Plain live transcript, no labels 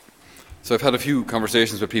So I've had a few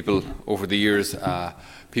conversations with people over the years,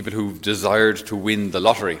 people who've desired to win the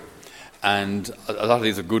lottery. And a lot of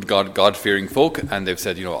these are good God-fearing folk, and they've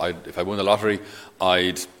said, if I won the lottery,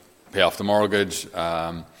 I'd pay off the mortgage,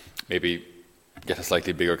 maybe get a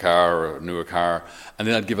slightly bigger car or a newer car, and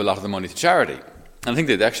then I'd give a lot of the money to charity. And I think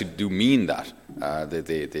they actually do mean that.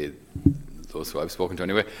 Those who I've spoken to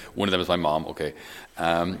anyway. One of them is my mom, okay.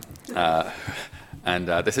 And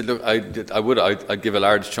they said, look, I'd give a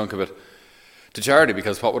large chunk of it to charity,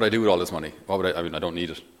 because what would I do with all this money? I don't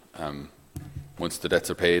need it. Once the debts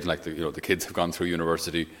are paid, like the kids have gone through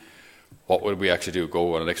university, what would we actually do?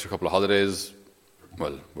 Go on an extra couple of holidays?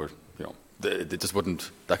 Well, it just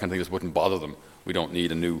wouldn't. That kind of thing just wouldn't bother them. We don't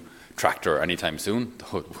need a new tractor anytime soon.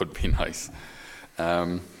 That would be nice.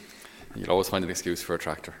 You'll always find an excuse for a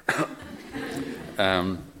tractor. And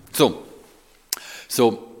I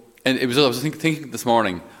was thinking this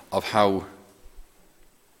morning of how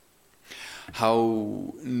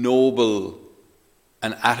noble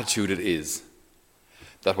an attitude it is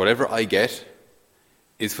that whatever I get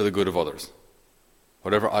is for the good of others.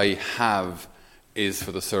 Whatever I have is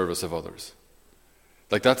for the service of others.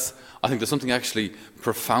 I think there's something actually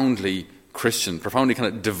profoundly Christian, profoundly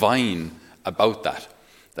kind of divine about that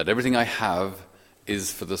everything I have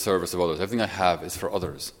is for the service of others. Everything I have is for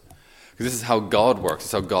others. Because this is how God works.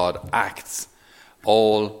 It's how God acts.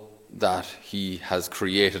 All that He has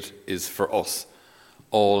created is for us.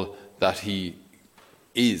 All that He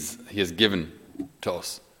has given to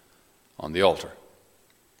us on the altar.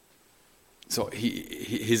 So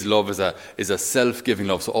His love is a self-giving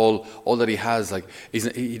love. So all that He has,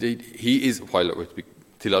 He is, while we speak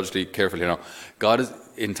theologically carefully God is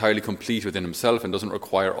entirely complete within Himself and doesn't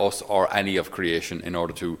require us or any of creation in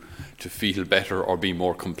order to feel better or be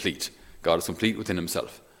more complete. God is complete within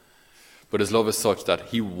Himself. But His love is such that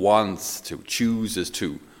He chooses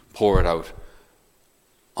to pour it out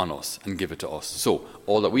on us and give it to us. So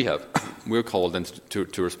all that we have, we're called then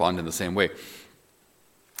to respond in the same way.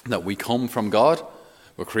 That we come from God,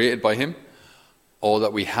 we're created by Him. All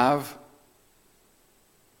that we have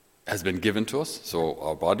has been given to us. So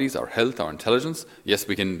our bodies, our health, our intelligence. Yes,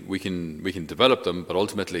 we can develop them, but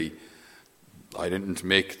ultimately, I didn't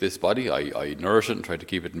make this body. I nourish it and try to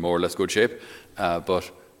keep it in more or less good shape, but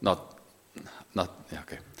not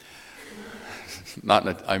okay.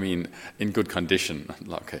 Not, I mean, in good condition.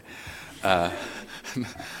 Okay. But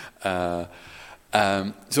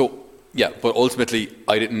ultimately,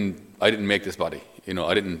 I didn't make this body.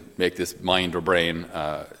 I didn't make this mind or brain.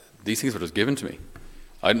 These things were just given to me.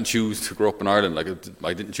 I didn't choose to grow up in Ireland.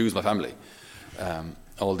 I didn't choose my family.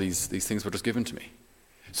 All these things were just given to me.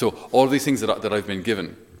 So all these things that I've been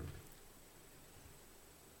given,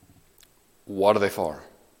 what are they for?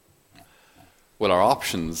 Well, our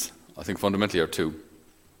options, I think, fundamentally are two.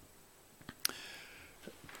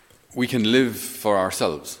 We can live for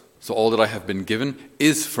ourselves. So all that I have been given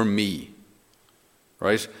is for me,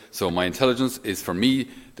 right? So my intelligence is for me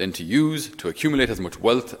then to use, to accumulate as much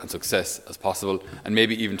wealth and success as possible, and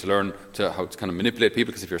maybe even to learn how to kind of manipulate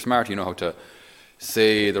people, because if you're smart, you know how to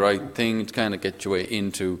say the right thing to kind of get your way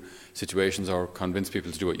into situations or convince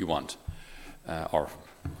people to do what you want, or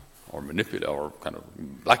manipulate or kind of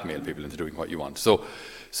blackmail people into doing what you want. So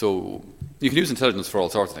you can use intelligence for all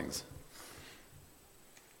sorts of things.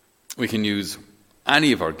 We can use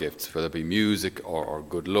any of our gifts, whether it be music or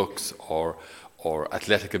good looks or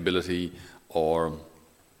athletic ability or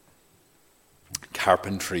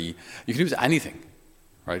carpentry. You can use anything,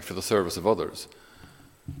 right, for the service of others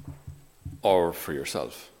or for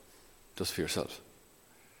yourself, just for yourself.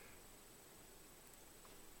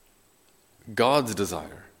 God's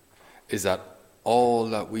desire is that all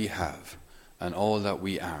that we have and all that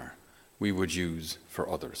we are, we would use for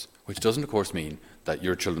others, which doesn't, of course, mean that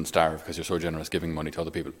your children starve because you're so generous giving money to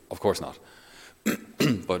other people. Of course not.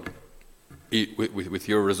 But with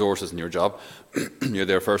your resources and your job, you're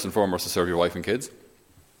there first and foremost to serve your wife and kids,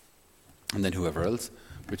 and then whoever else,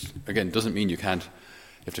 which, again, doesn't mean you have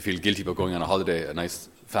to feel guilty about going on a holiday, a nice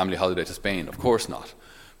family holiday to Spain. Of course not.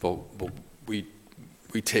 But we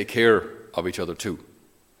take care of each other too.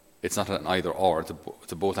 It's not an either or,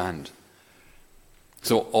 it's a both and.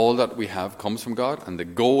 So all that we have comes from God, and the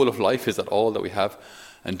goal of life is that all that we have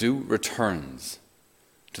and do returns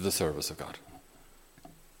to the service of God.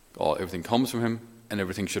 Everything comes from Him, and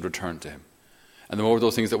everything should return to Him. And the more of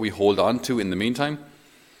those things that we hold on to in the meantime,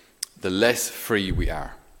 the less free we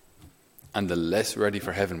are, and the less ready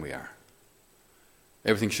for heaven we are.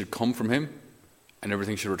 Everything should come from Him, and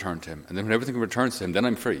everything should return to Him. And then when everything returns to Him, then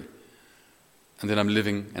I'm free. And then I'm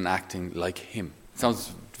living and acting like Him. It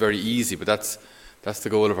sounds very easy, but that's the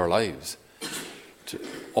goal of our lives.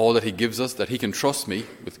 all that he gives us, that he can trust me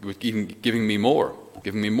with giving me more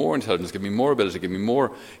intelligence, giving me more ability, giving me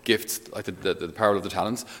more gifts, like the parable of the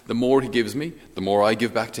talents. The more he gives me, the more I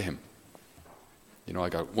give back to him. I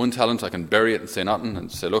got one talent, I can bury it and say nothing and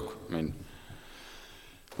say, look,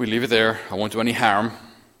 we leave it there, I won't do any harm.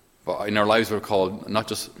 But in our lives we're called not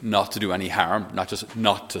just not to do any harm, not just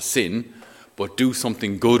not to sin, but do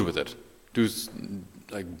something good with it.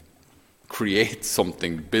 Create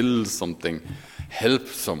something, build something, help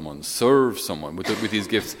someone, serve someone with these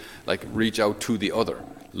gifts, reach out to the other.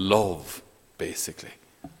 Love, basically.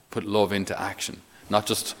 Put love into action. Not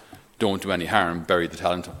just don't do any harm, bury the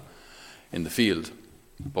talent in the field,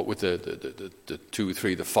 but with the 2,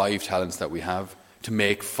 3, the 5 talents that we have, to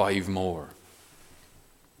make 5 more.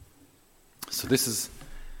 So this is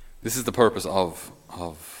the purpose of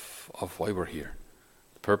why we're here.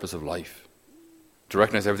 The purpose of life. To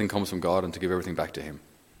recognize everything comes from God and to give everything back to him.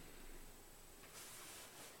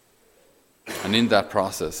 And in that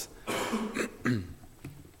process,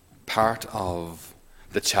 part of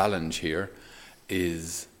the challenge here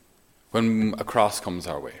is when a cross comes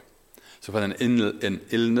our way. So when an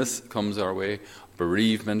illness comes our way,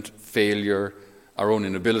 bereavement, failure, our own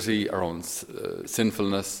inability, our own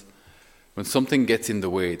sinfulness, when something gets in the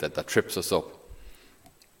way that trips us up,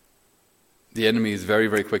 the enemy is very,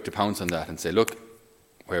 very quick to pounce on that and say, look,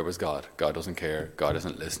 where was God? God doesn't care. God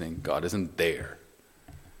isn't listening. God isn't there.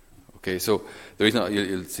 Okay, so the reason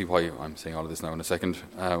you'll see why I'm saying all of this now in a second.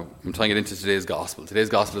 I'm tying it into today's gospel. Today's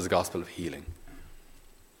gospel is a gospel of healing.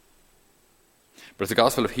 But it's a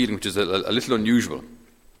gospel of healing which is a little unusual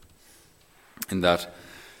in that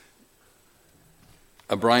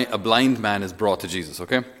a blind man is brought to Jesus,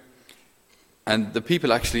 okay? And the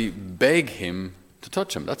people actually beg him to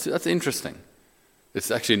touch him. That's interesting.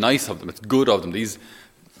 It's actually nice of them. It's good of them. These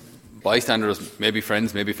bystanders, maybe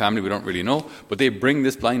friends, maybe family, we don't really know, but they bring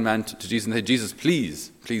this blind man to Jesus and say, Jesus,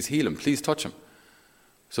 please heal him, please touch him.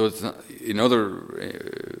 So it's not, in other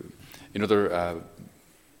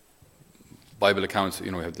Bible accounts, we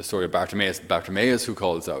have the story of Bartimaeus who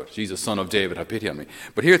calls out, Jesus, son of David, have pity on me.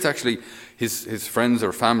 But here it's actually his friends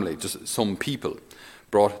or family, just some people,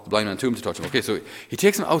 brought the blind man to him to touch him. Okay, so he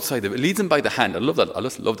takes him outside, leads him by the hand. I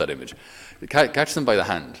just love that image. He catches him by the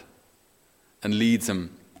hand and leads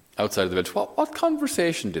him outside of the village. What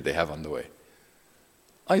conversation did they have on the way?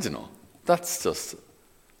 I don't know. That's just,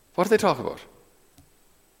 what did they talk about?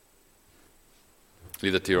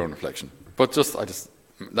 Leave that to your own reflection. But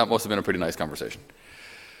that must have been a pretty nice conversation.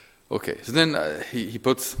 Okay, so then he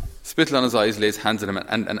puts spittle on his eyes, lays hands on him,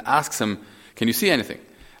 and asks him, can you see anything?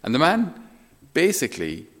 And the man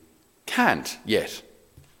basically can't yet.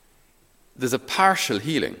 There's a partial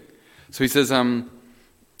healing. So he says,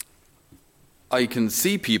 I can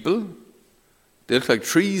see people, they look like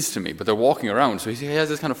trees to me, but they're walking around. So he has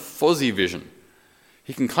this kind of fuzzy vision.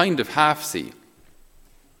 He can kind of half see,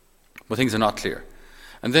 but things are not clear.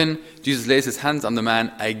 And then Jesus lays his hands on the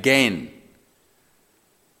man again.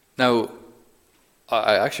 Now,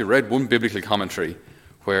 I actually read one biblical commentary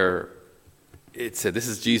where it said this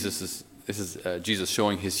is Jesus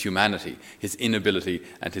showing his humanity, his inability,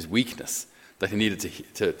 and his weakness, that he needed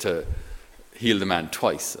to heal the man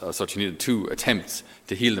twice. He needed 2 attempts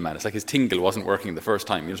to heal the man. It's like his tingle wasn't working the first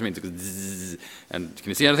time. You know what I mean? It goes zzz, and can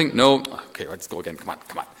you see anything? No. Okay, let's go again. Come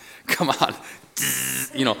on.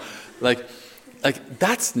 Zzz, like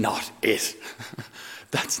that's not it.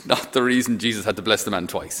 That's not the reason Jesus had to bless the man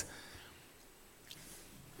twice.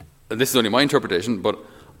 And this is only my interpretation, but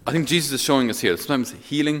I think Jesus is showing us here that sometimes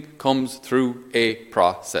healing comes through a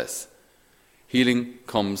process. Healing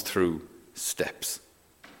comes through steps.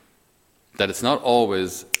 That it's not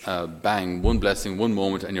always bang, one blessing, one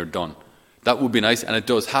moment, and you're done. That would be nice, and it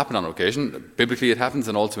does happen on occasion. Biblically it happens,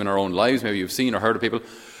 and also in our own lives. Maybe you've seen or heard of people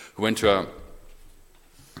who went to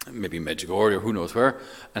maybe Medjugorje or who knows where,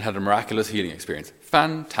 and had a miraculous healing experience.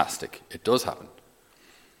 Fantastic. It does happen.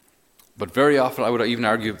 But very often, I would even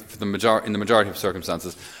argue in the majority of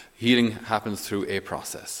circumstances, healing happens through a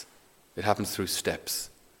process. It happens through steps.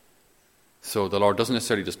 So the Lord doesn't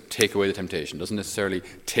necessarily just take away the temptation, doesn't necessarily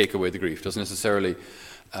take away the grief, doesn't necessarily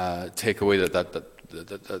take away that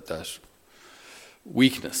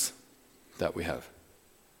weakness that we have.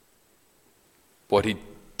 But he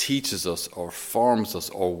teaches us or forms us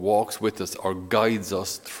or walks with us or guides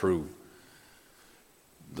us through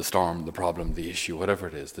the storm, the problem, the issue, whatever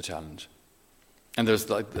it is, the challenge. And there's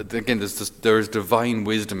divine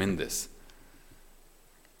wisdom in this.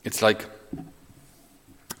 It's like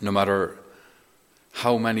no matter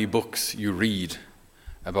how many books you read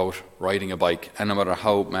about riding a bike, and no matter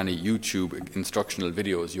how many YouTube instructional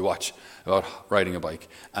videos you watch about riding a bike,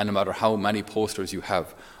 and no matter how many posters you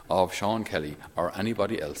have of Sean Kelly or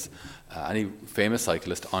anybody else, any famous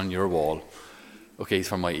cyclist on your wall, okay, he's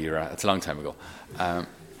from my era, it's a long time ago, and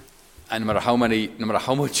no matter how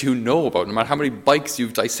much you know about, no matter how many bikes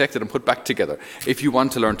you've dissected and put back together, if you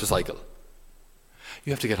want to learn to cycle,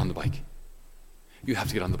 you have to get on the bike. You have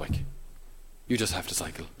to get on the bike. You just have to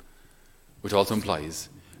cycle. Which also implies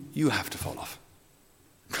you have to fall off.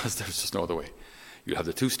 Because there's just no other way. You'll have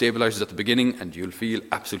the two stabilizers at the beginning and you'll feel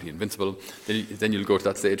absolutely invincible. Then you'll go to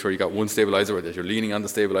that stage where you got one stabilizer where you're leaning on the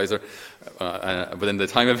stabilizer. But then the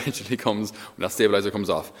time eventually comes when that stabilizer comes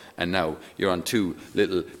off. And now you're on two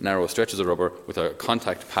little narrow stretches of rubber with a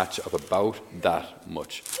contact patch of about that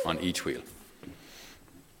much on each wheel.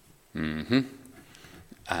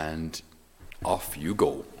 And off you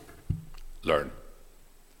go. Learn.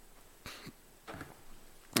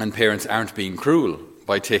 And parents aren't being cruel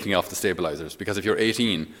by taking off the stabilizers, because if you're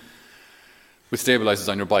 18 with stabilizers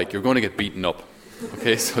on your bike, you're going to get beaten up.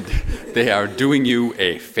 Okay, so they are doing you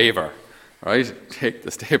a favor, right? Take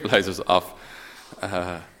the stabilizers off.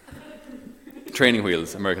 Training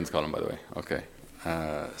wheels, Americans call them, by the way. Okay,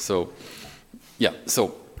 so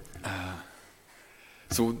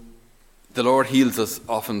the Lord heals us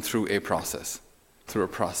often through a process.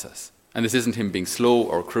 And this isn't him being slow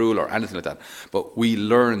or cruel or anything like that. But we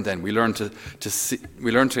learn then. We learn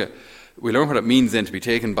we learn what it means then to be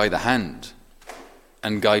taken by the hand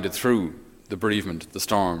and guided through the bereavement, the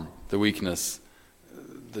storm, the weakness,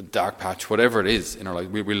 the dark patch, whatever it is in our life.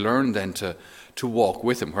 We learn then to walk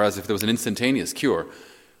with him. Whereas if there was an instantaneous cure,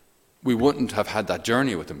 we wouldn't have had that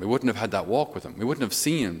journey with him. We wouldn't have had that walk with him. We wouldn't have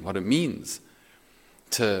seen what it means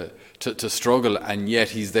to struggle, and yet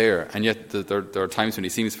he's there, and yet there are times when he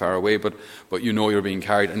seems far away, but you know you're being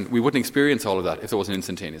carried, and we wouldn't experience all of that if there was an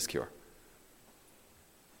instantaneous cure.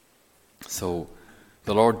 So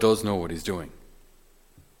the Lord does know what he's doing,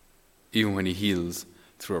 even when he heals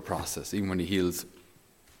through a process, even when he heals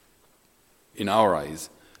in our eyes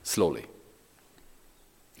slowly.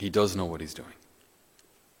 He does know what he's doing.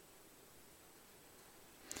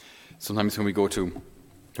 Sometimes when we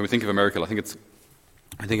think of a miracle, I think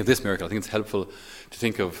of this miracle, I think it's helpful to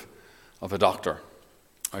think of a doctor.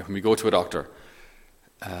 Right, when we go to a doctor,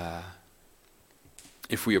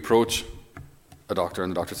 if we approach a doctor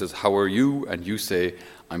and the doctor says, "How are you?" and you say,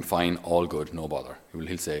 "I'm fine, all good, no bother,"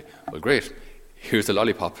 he'll say, "Well, great, here's a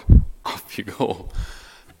lollipop, off you go."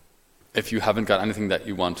 If you haven't got anything that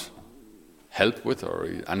you want help with, or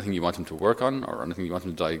anything you want him to work on, or anything you want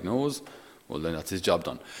him to diagnose, well, then that's his job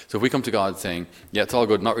done. So if we come to God saying, "Yeah, it's all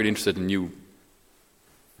good, not really interested in you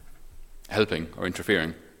helping or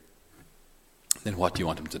interfering," then what do you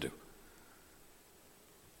want him to do?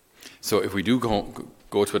 So if we do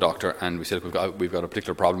go to a doctor and we say, "Look, we've got a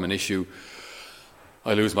particular problem, an issue,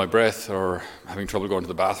 I lose my breath, or having trouble going to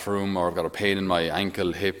the bathroom, or I've got a pain in my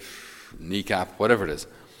ankle, hip, kneecap," whatever it is,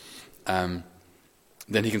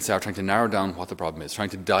 then he can start trying to narrow down what the problem is, trying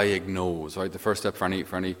to diagnose. Right, the first step for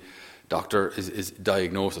any doctor is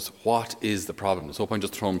diagnosis. What is the problem? There's no point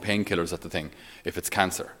just throwing painkillers at the thing if it's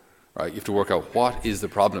cancer. Right? You have to work out what is the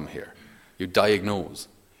problem here. You diagnose.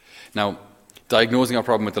 Now, diagnosing our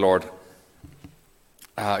problem with the Lord,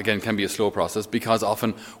 again, can be a slow process, because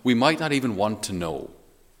often we might not even want to know.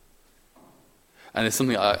 And it's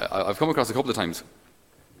something I've come across a couple of times.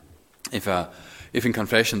 If in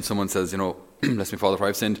confession someone says, "Bless me, Father, for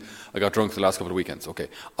I've sinned, I got drunk the last couple of weekends." Okay,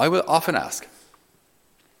 I will often ask,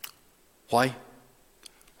 "Why?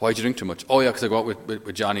 Why did you drink too much?" "Oh yeah, because I go out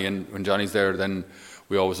with Johnny, and when Johnny's there, then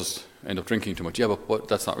we always just end up drinking too much." "Yeah, but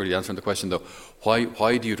that's not really answering the question, though.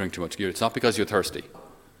 Why do you drink too much? It's not because you're thirsty.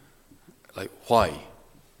 Like, why?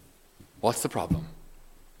 What's the problem?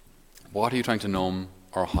 What are you trying to numb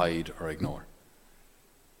or hide or ignore?"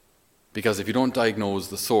 Because if you don't diagnose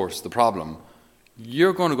the source, the problem,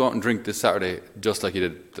 you're going to go out and drink this Saturday just like you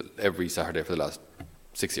did every Saturday for the last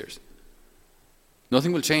 6 years.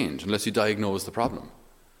 Nothing will change unless you diagnose the problem.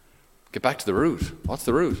 Get back to the root. What's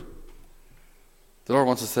the root? The Lord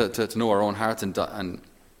wants us to know our own hearts and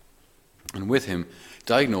with him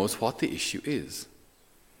diagnose what the issue is.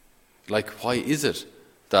 Like, why is it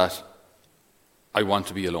that I want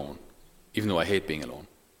to be alone, even though I hate being alone,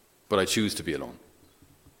 but I choose to be alone?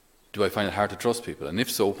 Do I find it hard to trust people? And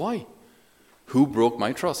if so, why? Who broke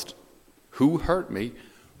my trust? Who hurt me?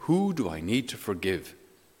 Who do I need to forgive?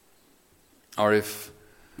 Or if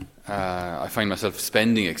I find myself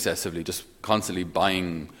spending excessively, just constantly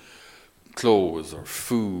buying clothes or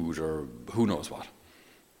food or who knows what.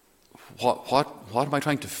 What am I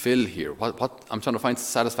trying to fill here? What I'm trying to find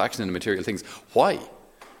satisfaction in the material things. Why?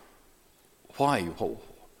 Why?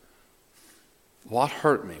 What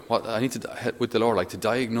hurt me? What I need to, with the Lord, like to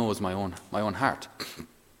diagnose my own heart.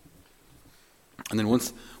 And then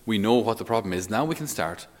once we know what the problem is, now we can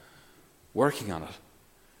start working on it,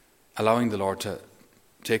 allowing the Lord to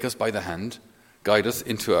take us by the hand, guide us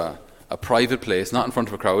into a private place, not in front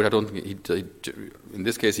of a crowd. I don't think in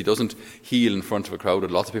this case he doesn't heal in front of a crowd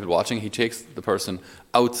with lots of people watching. He takes the person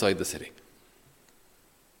outside the city,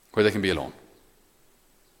 where they can be alone,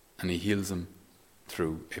 and he heals them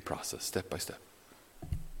through a process, step by step.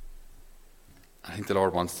 I think the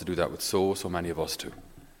Lord wants to do that with so many of us too.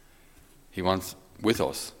 He wants with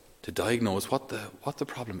us to diagnose what the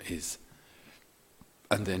problem is,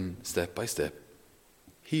 and then step by step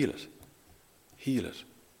heal it. Heal it.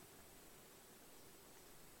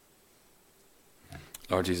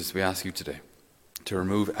 Lord Jesus, we ask you today to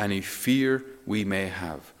remove any fear we may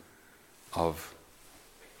have of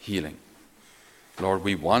healing. Lord,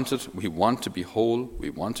 we want it. We want to be whole.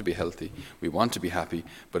 We want to be healthy. We want to be happy,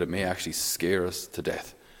 but it may actually scare us to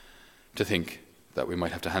death to think that we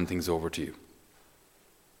might have to hand things over to you.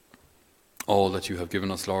 All that you have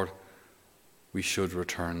given us, Lord, we should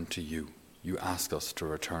return to you. You ask us to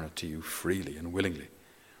return it to you freely and willingly.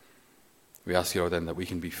 We ask you, Lord, then that we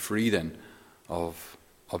can be free then of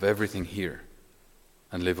everything here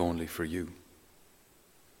and live only for you.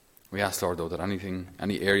 We ask, Lord, though, that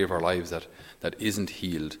any area of our lives that isn't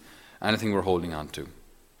healed, anything we're holding on to,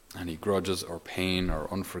 any grudges or pain or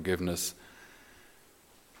unforgiveness,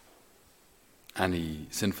 any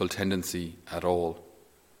sinful tendency at all,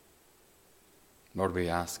 Lord, we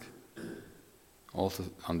ask, also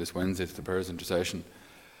on this Wednesday to the prayers of intercession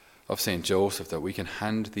of St. Joseph, that we can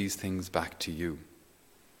hand these things back to you,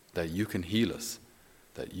 that you can heal us,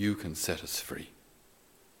 that you can set us free.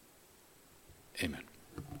 Amen.